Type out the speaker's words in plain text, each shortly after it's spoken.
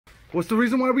What's the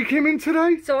reason why we came in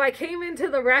today? So I came into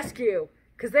the rescue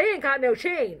because they ain't got no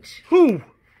change. Who?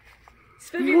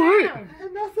 Spin me What? down.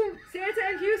 Nothing. Santa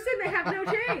and Houston, they have no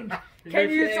change. Ken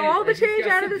used all the change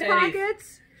out of his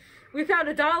pockets. We found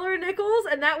 $1 in nickels,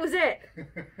 and that was it.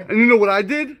 And you know what I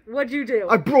did? What'd you do?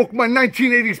 I broke my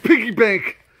 1980s piggy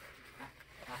bank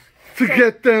to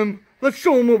get them. Let's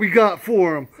show them what we got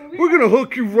for them. So we're going to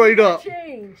hook you right up.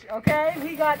 Change, okay?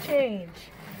 We got change.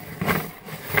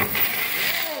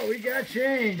 Oh, we got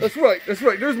change. That's right. That's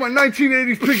right. There's my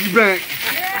 1980s piggy bank.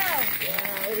 Yeah.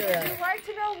 Look at that. Would you like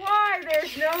to know why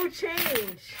there's no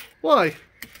change? Why?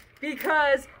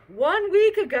 Because 1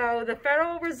 week ago, the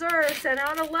Federal Reserve sent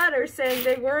out a letter saying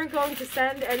they weren't going to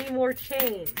send any more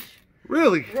change.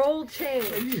 Really? Rolled Are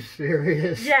change. you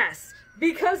serious? Yes,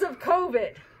 because of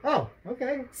COVID. Oh,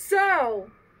 okay. So,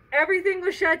 everything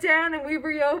was shut down and we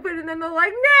reopened, and then they're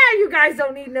like, nah, you guys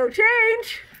don't need no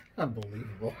change.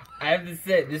 Unbelievable. I have to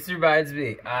say, this reminds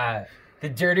me, the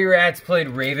Dirty Rats played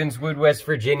Ravenswood, West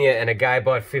Virginia, and a guy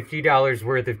bought $50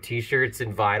 worth of t-shirts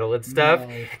and vinyl and stuff,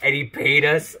 and he paid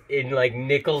us in, like,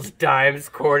 nickels, dimes,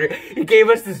 quarter. He gave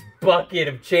us this bucket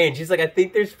of change. He's like, I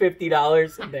think there's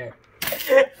 $50 in there. I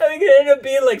think it ended up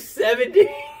being, like, 70.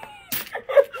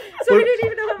 So we didn't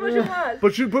even know how much it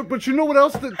was. But you know what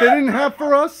else that they didn't have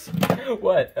for us?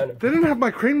 What? They didn't have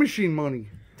my crane machine money.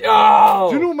 Oh!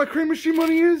 Do you know what my crane machine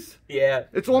money is? Yeah.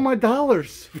 It's all my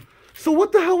dollars. So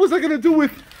what the hell was I gonna do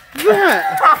with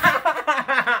that?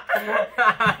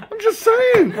 I'm just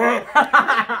saying.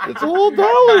 It's all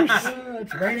dollars.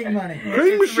 It's raining money.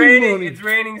 Crane machine money. It's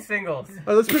raining singles. All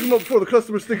right, let's pick them up before the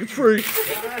customers think it's free.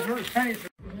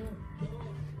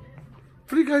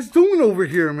 What are you guys doing over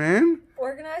here, man?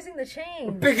 Organizing the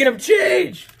change. Picking up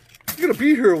change! You're gonna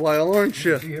be here a while, aren't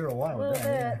you? Be here a while. A little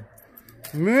bit.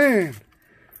 Man,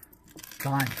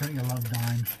 Dimes. Don't you love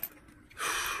dimes?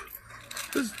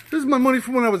 this is my money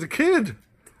from when I was a kid.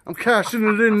 I'm cashing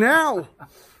it in now.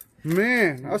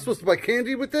 Man, I was supposed to buy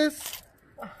candy with this?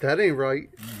 That ain't right.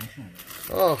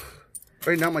 Oh,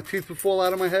 right now my teeth would fall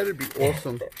out of my head. It'd be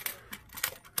awesome.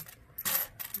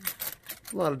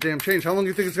 A lot of damn change. How long do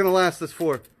you think it's gonna last this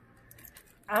for?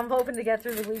 I'm hoping to get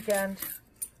through the weekend.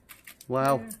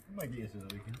 Wow. Might get you through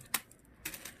the weekend.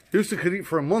 Houston could eat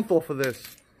for a month off of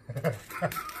this.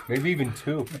 Maybe even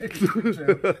 2.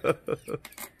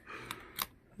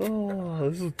 Oh,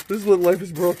 this is what life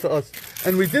has brought to us.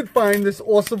 And we did find this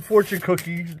awesome fortune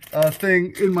cookie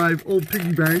thing in my old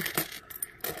piggy bank.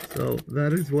 So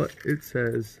that is what it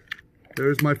says.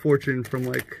 There's my fortune from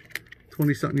like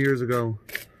 20-something years ago.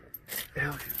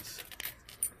 Aliens.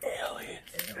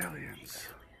 Aliens.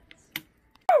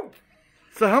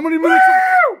 So how many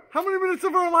minutes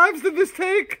of our lives did this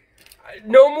take?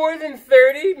 No more than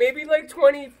 30, maybe like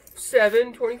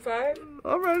 27, 25.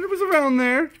 All right, it was around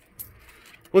there.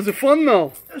 Was it fun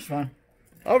though? It was fun.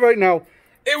 All right, now.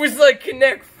 It was like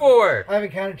Connect 4. I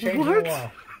haven't counted change in What? a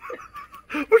while.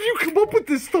 Where'd you come up with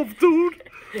this stuff, dude?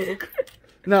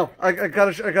 Now, I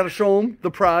gotta show them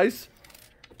the prize.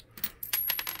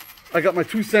 I got my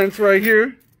 2 cents right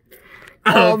here.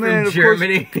 Oh man, from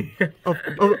Germany.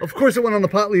 Of course it went on the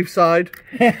pot leaf side.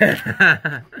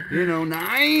 You know,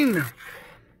 9.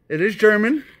 It is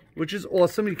German, which is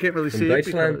awesome. You can't really see it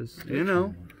because, you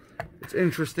know, it's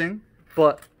interesting.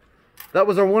 But that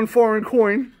was our 1 foreign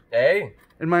coin Hey,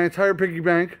 in my entire piggy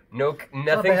bank. nothing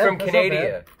bad. from That's not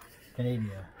Canada.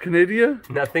 Canada. Canada?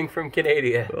 Nothing from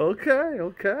Canada. Okay,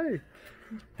 okay.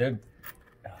 The-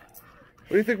 What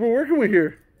do you think we're working with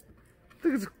here? I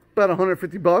think it's about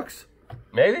 150 bucks.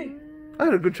 Maybe. I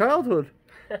had a good childhood.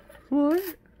 What?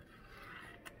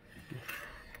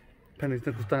 Pennies,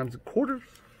 nickels, dimes, and quarters.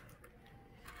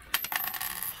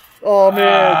 Oh man,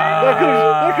 that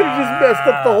could have just messed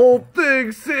up the whole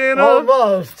thing, Santa.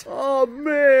 Almost. Oh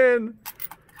man,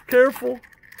 careful.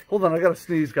 Hold on, I gotta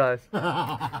sneeze, guys.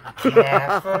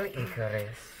 Careful, Icarus.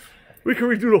 We can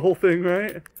redo the whole thing,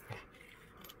 right?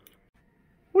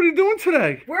 What are you doing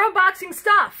today? We're unboxing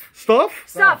stuff. Stuff?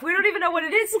 Stuff. We don't even know what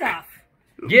it is stuff.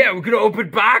 Yeah, we're gonna open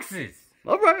boxes.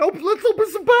 All right, let's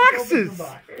open some boxes.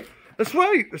 That's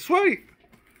right. That's right.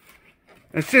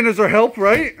 And Santa's our help,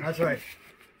 right? That's right.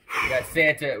 We got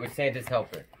Santa with Santa's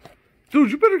helper. Dude,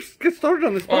 you better get started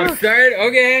on this Oh, box. started?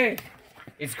 Okay.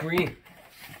 It's green.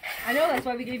 I know, that's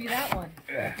why we gave you that one.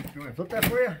 You want to flip that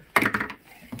for you?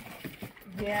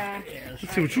 Yeah.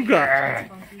 Let's see what you got.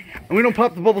 And we don't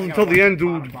pop the bubbles until the end,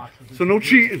 dude. So no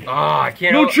cheating. Oh, I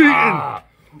can't. No cheating. Ah.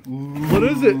 What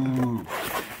is it?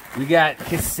 We got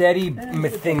cassetti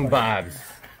thing bobs.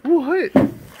 What?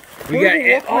 We What are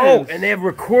got the oh, Walkmans? and they have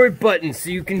record buttons so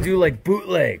you can do like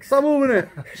bootlegs. Stop moving it.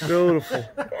 Beautiful.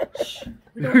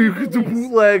 You can do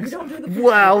bootlegs.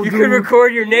 Wow, You dude. can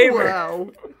record your neighbor. Wow.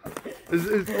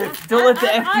 Don't let the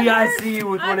FBI see you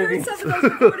with one of these. Some of those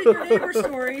recording your neighbor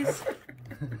stories.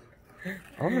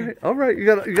 All right. You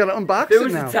gotta unbox There it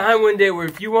was now. a time one day where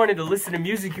if you wanted to listen to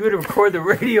music, you had to record the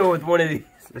radio with one of these.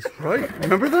 That's right.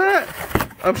 Remember that?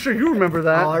 I'm sure you remember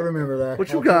that. Oh, I remember that. What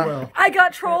you all too got? well. I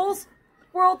got Trolls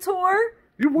World Tour.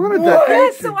 You wanted that,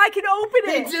 didn't So you? I can open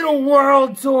They it. did a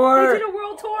world They tour. did a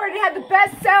world tour and it had the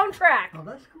best soundtrack. Oh,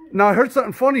 that's cool. Now I heard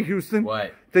something funny, Houston.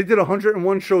 What? They did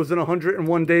 101 shows in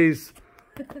 101 days.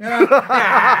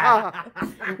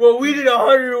 Well, we did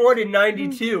 101 in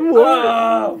 92.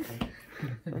 Oh.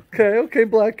 Okay,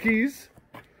 Black Keys.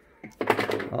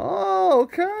 Oh,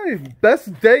 okay.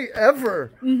 Best day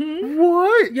ever. Mm-hmm.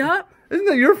 What? Yup. Isn't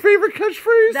that your favorite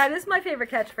catchphrase? That is my favorite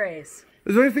catchphrase.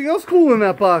 Is there anything else cool in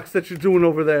that box that you're doing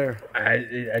over there?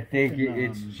 I think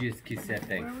it's just cassette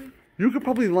things. You could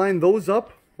probably line those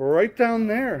up right down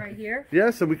there. Right here.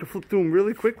 Yes, and we can flip through them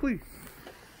really quickly.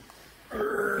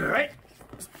 Alright.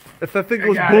 If that thing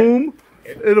goes got boom,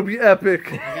 it'll be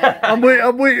epic. I'm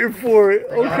waiting for it.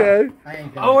 Okay. I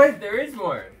ain't got Oh it. wait, there is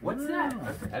more. What's that?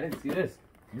 I didn't see this.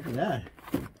 Look at that.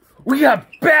 We got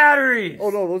batteries.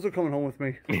 Oh no, those are coming home with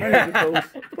me. I needed those.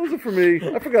 Those are for me.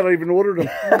 I forgot I even ordered them.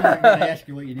 I'm not gonna ask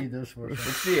you what you need those for. Let's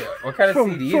see it. What kind of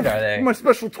CDs are they? My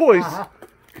special toys.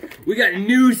 We got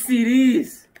new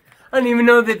CDs. I didn't even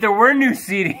know that there were new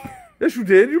CDs. Yes, you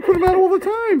did. You put them out all the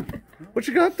time. What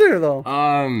you got there, though?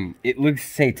 It looks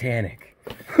satanic.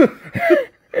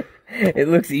 It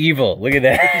looks evil. Look at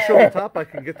that. Show on top. I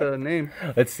can get the name.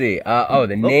 Let's see. The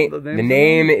name. the The name's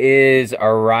name is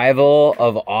Arrival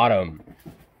of Autumn,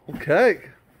 Okay.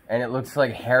 and it looks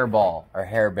like Hairball or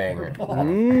Hairbanger.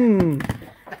 Mmm.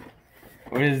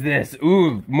 What is this?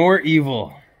 Ooh, more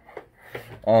evil.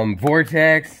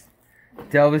 Vortex,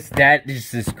 Delvis. That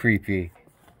just is creepy.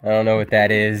 I don't know what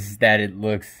that is. That it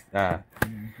looks.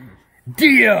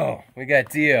 Dio. We got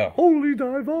Dio. Holy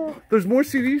diver. There's more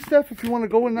CD stuff if you want to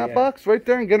go in that box right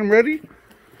there and get them ready.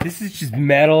 This is just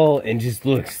metal and just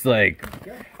looks like.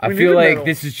 I We feel need like metal.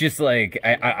 this is just like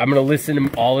I'm gonna listen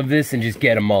to all of this and just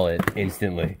get a mullet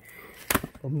instantly.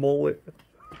 A mullet.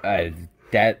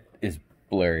 That is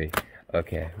blurry.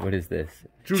 Okay, what is this?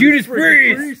 Judas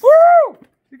Priest. Priest. Woo!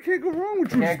 You can't go wrong with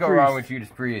Judas Can't go Priest. wrong with Judas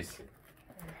Priest.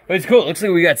 But it's cool. It looks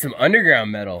like we got some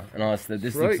underground metal and all that stuff.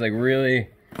 This looks right. like really.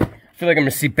 I feel like I'm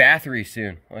gonna see Bathory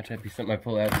soon. Watch that be something I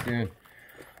pull out soon.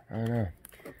 I don't know.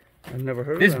 I've never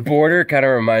heard This of them. border kind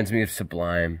of reminds me of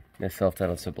Sublime, the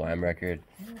self-titled Sublime record.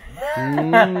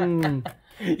 Mm.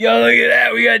 Yo, look at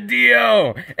that. We got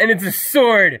Dio. And it's a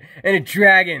sword and a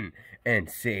dragon and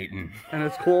Satan. And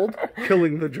it's called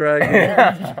Killing the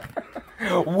Dragon.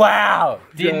 Wow.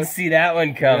 Didn't Yes. see that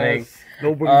one coming. Yes,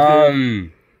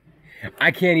 nobody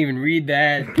I can't even read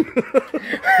that.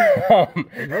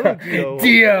 Another Dio.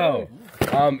 Dio.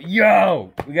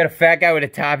 Yo, we got a fat guy with a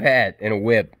top hat and a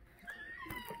whip.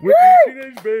 With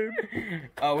Teenage Babe.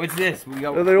 Oh, what's this? We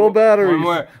got Are they all batteries? one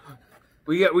more.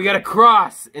 We got a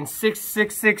cross and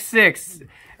 6666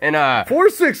 and 4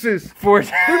 6s. 4.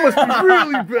 They must be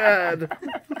really bad.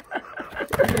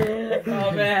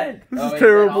 Oh man, This is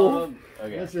terrible.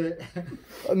 Okay. That's it.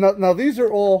 Now these are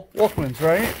all Walkmans,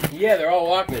 right? Yeah, they're all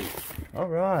Walkmans, All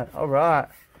right, all right.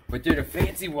 but they're the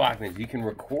fancy Walkmans. You can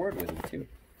record with them too.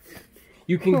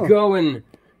 You can go and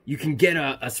you can get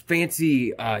a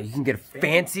fancy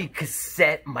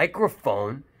cassette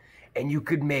microphone, and you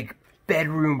could make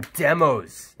bedroom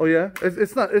demos. Oh yeah,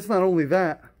 it's not only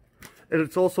that,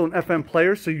 it's also an FM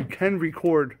player, so you can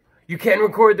record. You can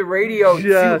record the radio.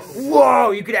 Yes. Too.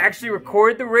 Whoa! You could actually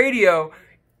record the radio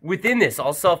within this,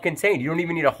 all self-contained. You don't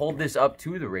even need to hold this up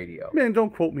to the radio. Man,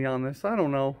 don't quote me on this. I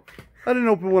don't know. I didn't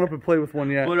open one up and play with one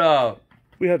yet. But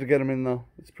We had to get them in though.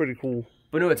 It's pretty cool.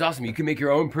 But no, it's awesome. You can make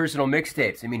your own personal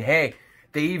mixtapes. I mean, hey,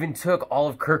 they even took all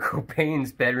of Kurt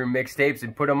Cobain's bedroom mixtapes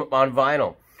and put them on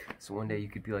vinyl. So one day you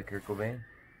could be like Kurt Cobain.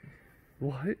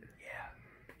 What?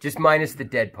 Just minus the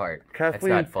dead part. That's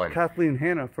not fun. Kathleen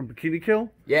Hanna from Bikini Kill.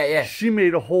 Yeah, yeah. She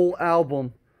made a whole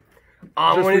album.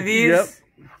 On Just one of with- these? yep.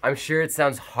 I'm sure it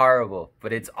sounds horrible,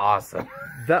 but it's awesome.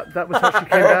 That was how she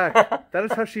came back. That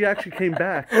is how she actually came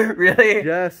back. Really?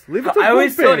 Yes. Leave it to I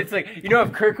always Cliff thought Band. it's like, you know,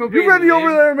 if Kurt Cobain You ready over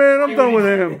lived- there, man? I'm done with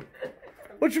him.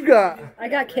 What you got? I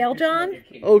got Kale John,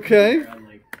 Okay.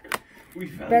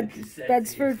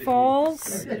 Bedsford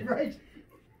Falls. Right.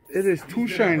 It is too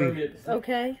shiny.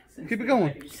 Okay. Keep it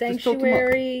going. Just tilt 'em up.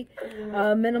 Sanctuary,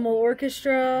 Minimal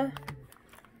Orchestra,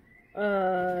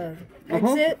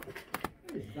 Exit,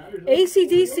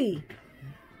 AC/DC.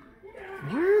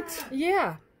 What?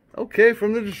 Yeah. Okay,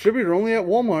 from the distributor, only at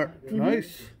Walmart.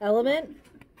 Nice. Element.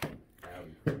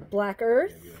 Black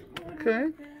Earth. Okay,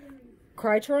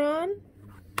 Krytron.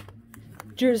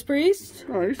 Judas Priest.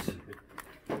 nice.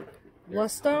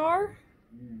 Lustar.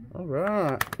 All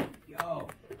right.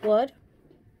 Blood.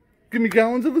 Give me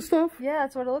gallons of the stuff. Yeah,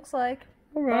 that's what it looks like.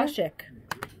 All right. Boschik.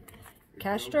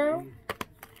 Castro.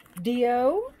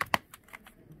 Dio.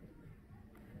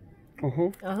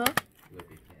 Uh-huh. Uh-huh.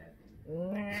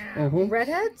 Uh-huh.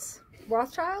 Redheads.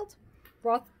 Rothschild.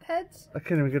 Rothheads. I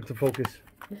can't even get to focus.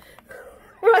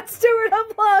 Rod Stewart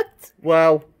Unplugged.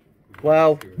 Wow.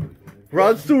 Wow.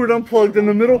 Rod Stewart unplugged in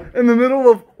the middle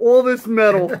of all this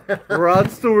metal. Rod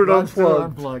Stewart Rod Stewart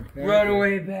unplugged. unplugged.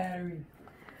 Runaway battery.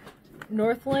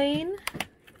 North Lane.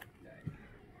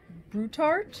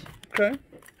 Brutart. Okay.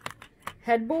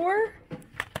 Headbore.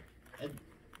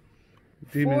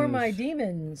 Demons. For My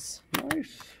Demons.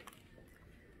 Nice.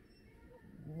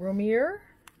 Romir.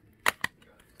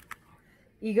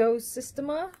 Ego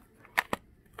Systema.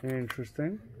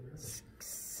 Interesting.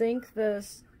 Sync the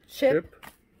Chip.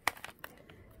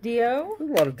 Dio.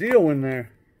 There's a lot of Dio in there.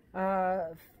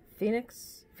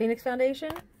 Phoenix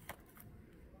Foundation.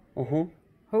 Uh-huh.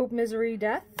 Hope, Misery,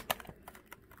 Death.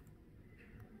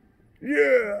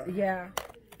 Yeah. Yeah.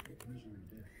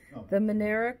 The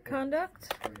Monera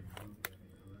Conduct.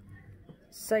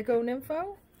 Psycho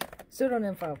Nympho. Pseudo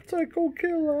Nympho. Psycho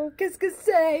killer. Qu'est-ce que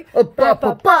c'est? Ba ba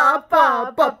ba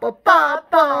ba ba ba ba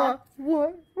ba.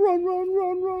 What?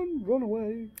 Run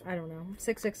away. I don't know.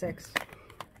 666.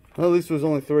 Well, at least there was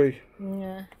only 3.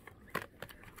 Yeah.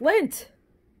 Lint.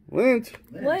 Lint.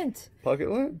 Lint.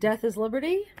 Pocket lint. Death is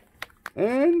Liberty.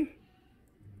 And...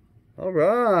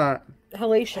 Alright.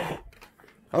 Halation.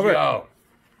 Alright. Yo.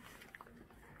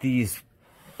 These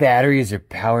batteries are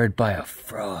powered by a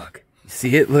frog. You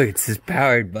see it? Look, it says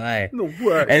powered by. No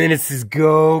way. And then it says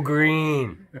go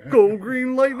green. Go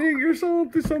green lightning or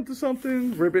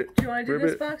something. Ribbit. Do you want to do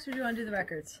this Ribbit. box or do you want to do the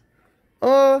records?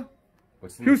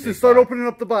 What's in Houston, the big start box? opening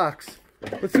up the box.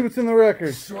 Let's see what's in the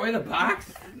records. Destroy the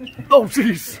box? Oh,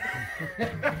 jeez.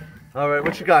 Alright,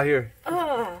 what you got here?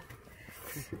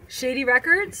 Shady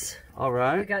Records. We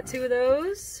Alright. got 2 of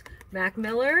those. Mac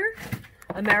Miller.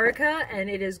 America. And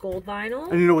it is gold vinyl.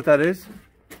 And you know what that is?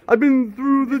 I've been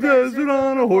through the desert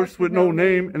on a horse with no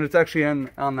name. And it's actually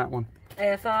on that one.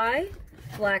 AFI.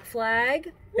 Black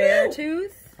Flag.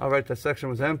 Beartooth. Alright, that section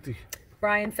was empty.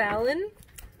 Brian Fallon.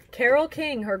 Carole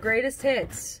King, her greatest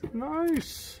hits.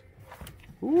 Nice.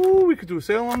 Ooh, we could do a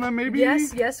sale on that maybe?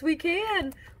 Yes, we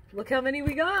can. Look how many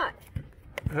we got.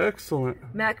 Excellent.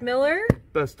 Mac Miller,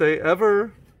 Best day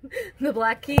ever. The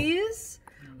Black Keys,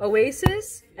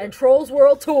 Oasis, and Trolls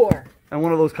World Tour. And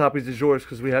one of those copies is yours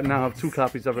because we now have 2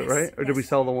 copies of it, right? Or did we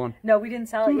sell the one? No, we didn't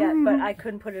sell it yet, but I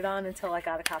couldn't put it on until I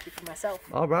got a copy for myself.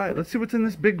 All right, let's see what's in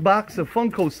this big box of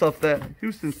Funko stuff that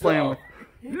Houston's playing with.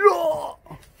 Yeah!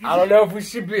 I don't know if we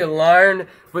should be alarmed,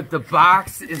 but the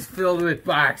box is filled with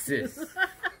boxes.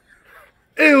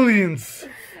 Aliens!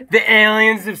 The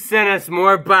aliens have sent us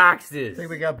more boxes. I think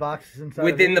we got boxes inside.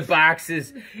 Within the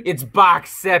boxes, it's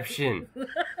Boxception.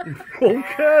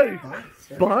 Okay.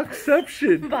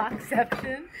 Boxception.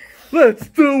 Boxception. Let's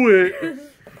do it.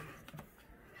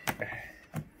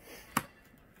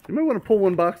 You might want to pull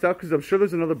one box out because I'm sure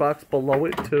there's another box below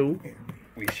it too.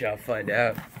 We shall find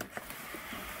out.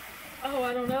 Oh,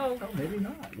 I don't know. Oh, maybe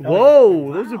not.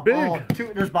 Whoa, those are big. Oh,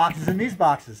 there's boxes in these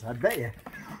boxes. I bet you.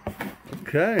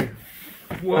 Okay.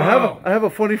 Whoa. I have a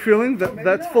funny feeling that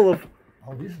that's full of.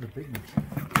 Oh, these are the big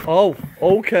ones. Oh,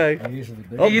 okay. Oh, these are the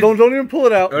big Oh, ones. don't even pull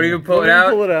it out. Don't even pull it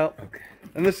out? Pull it out. Okay.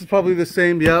 And this is probably the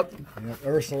same. Yep. Yeah,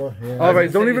 Ursula. Yeah. All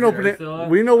right, don't say, even is it open it. Ursula?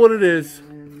 We know what it is.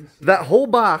 That whole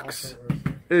box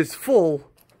is full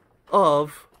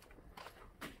of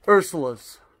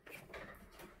Ursulas.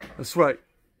 That's right.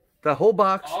 That whole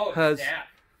box has snap.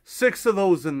 6 of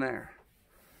those in there.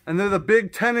 And they're the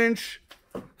big 10-inch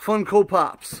Funko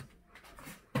Pops.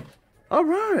 All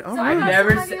right, all right.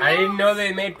 I didn't know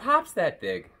they made Pops that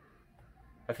big.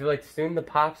 I feel like soon the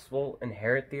Pops will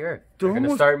inherit the earth. They're gonna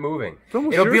almost- start moving. they're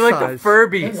almost It'll be your like size. the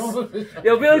Furbies.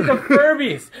 It'll be like the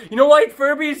Furbies. You know why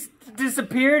Furbies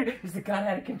disappeared? Because they got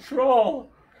out of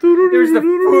control. There's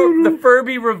the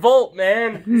Furby revolt,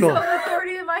 man. No. So the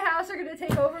 30 in my house are going to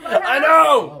take over my house? I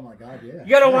know. Oh my God, yeah. You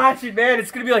gotta watch it, man. It's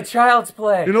gonna be like Child's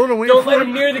Play. You know what I'm waiting Don't let for?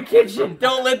 them near the kitchen.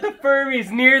 Don't let the Furbies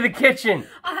near the kitchen.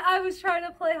 I was trying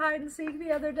to play hide and seek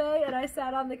the other day, and I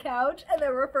sat on the couch, and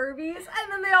there were Furbies,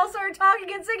 and then they all started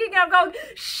talking and singing, and I'm going,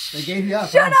 shh, They gave you up.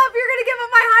 shut up, you're going to give up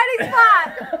my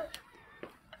hiding spot.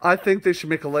 I think they should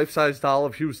make a life-size doll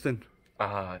of Houston.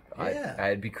 Yeah.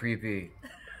 I'd be creepy.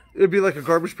 It'd be like a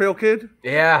Garbage Pail Kid.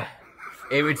 Yeah.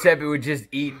 Except it would just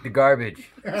eat the garbage.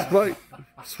 That's right.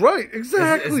 That's right.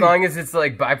 Exactly. As long as it's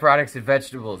like byproducts of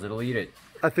vegetables, it'll eat it.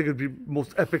 I think it'd be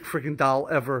most epic freaking doll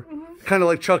ever. Kind of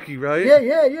like Chucky, right?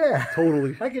 Yeah.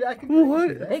 Totally. I could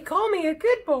What? They call me a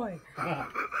good boy.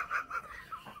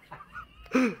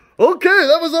 Okay,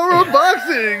 that was our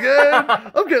unboxing,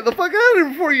 and I'm getting the fuck out of here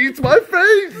before he eats my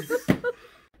face.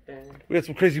 We had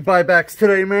some crazy buybacks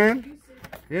today, man.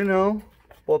 You know,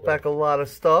 bought back a lot of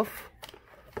stuff,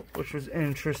 which was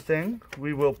interesting.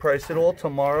 We will price it all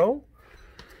tomorrow.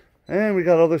 And we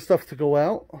got other stuff to go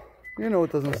out. You know,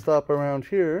 it doesn't stop around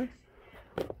here.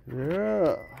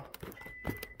 Yeah.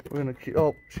 We're gonna keep,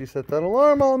 oh, she set that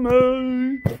alarm on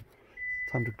me.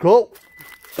 Time to go.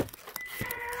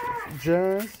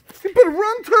 Jazz. You better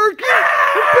run, Turkey!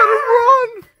 You better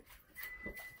run!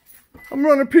 I'm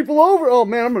running people over. Oh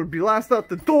man, I'm gonna be last out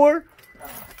the door.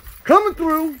 Coming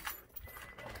through.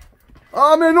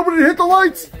 Oh man, nobody hit the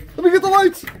lights. Let me get the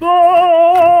lights.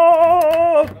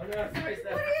 Oh! What are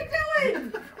you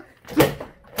doing?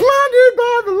 Blinded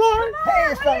by the light.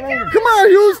 Hey, it's not raining. Come on,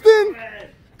 Houston.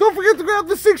 Don't forget to grab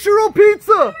the 6-year-old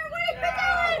pizza.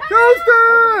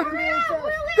 Houston!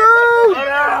 Dude!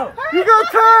 You got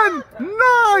 10,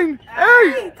 9,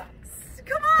 8.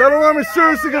 Come on! That alarm is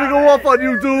seriously gonna go off on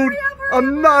you, dude.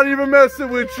 I'm not even messing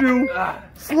with you.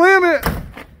 Slam it.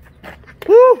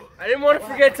 Woo! I didn't want to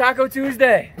forget Taco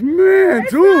Tuesday. Man,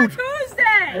 dude.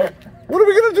 Tuesday! What are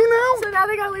we gonna do now? So now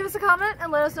they gotta leave us a comment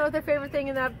and let us know what their favorite thing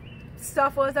in that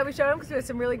stuff was that we showed them, because we had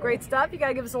some really great stuff. You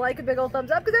gotta give us a like, a big old thumbs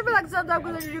up, because everybody likes a thumbs up,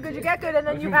 because you do good, you get good, and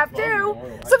then you have to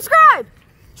subscribe!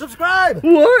 Subscribe.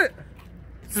 What?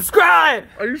 Subscribe!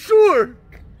 Are you sure?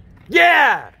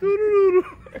 Yeah!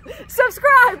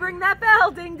 Subscribe! Ring that bell!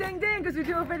 Ding, ding, ding! Because we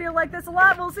do a video like this a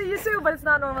lot. We'll see you soon, but it's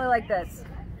not normally like this.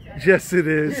 Yes, it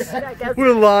is. I guess.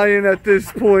 We're lying at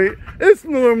this point. It's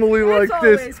normally It's like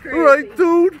always this. crazy. Right,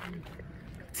 dude?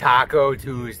 Taco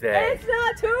Tuesday. It's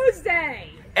not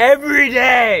Tuesday! Every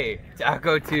day!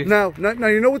 Taco Tuesday. Now,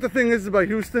 you know what the thing is about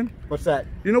Houston? What's that?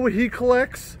 You know what he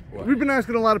collects? What? We've been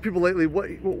asking a lot of people lately, what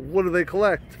do they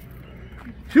collect?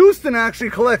 Houston actually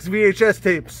collects VHS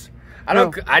tapes.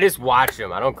 I just watch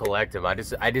them. I don't collect them. I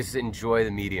just enjoy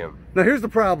the medium. Now here's the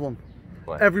problem.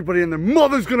 What? Everybody and their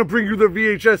mother's gonna bring you their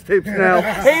VHS tapes now.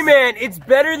 Hey man, it's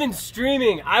better than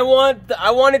streaming. I want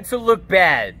it to look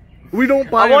bad. We don't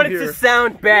buy I want them it here. to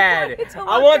sound bad. want it to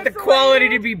I look want the pixelated. quality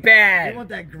to be I bad. want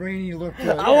that grainy look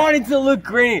to it. I want it to look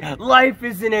grainy. Life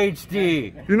is in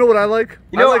HD. You know what I like?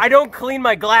 You know, like, I don't clean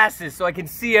my glasses so I can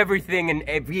see everything in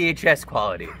VHS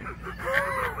quality.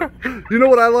 You know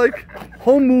what I like?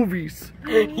 Home movies.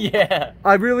 Yeah.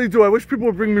 I really do. I wish people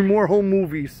would bring me more home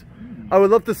movies. I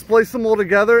would love to splice them all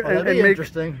together that'd and be make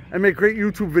interesting. great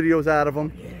YouTube videos out of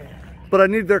them. But I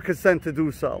need their consent to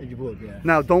do so. You would, yeah.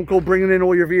 Now, don't go bringing in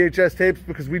all your VHS tapes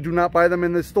because we do not buy them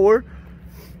in this store.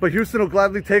 But Houston will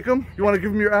gladly take them. You want to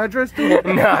give them your address, dude?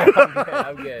 No,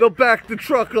 I'm good. They'll back the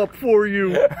truck up for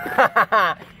you.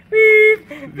 Beep,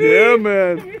 Yeah,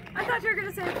 man. I thought you were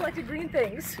gonna say I collected green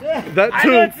things. That I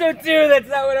too. thought so too. That's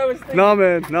not what I was thinking. Nah,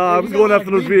 man. Nah, I was going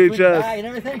after those VHS. And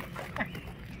everything.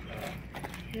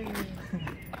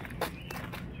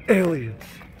 Aliens.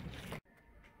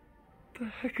 What the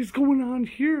heck is going on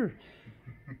here?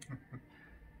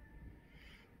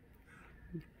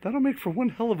 That'll make for one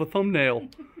hell of a thumbnail.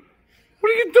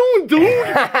 What are you doing,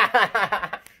 dude?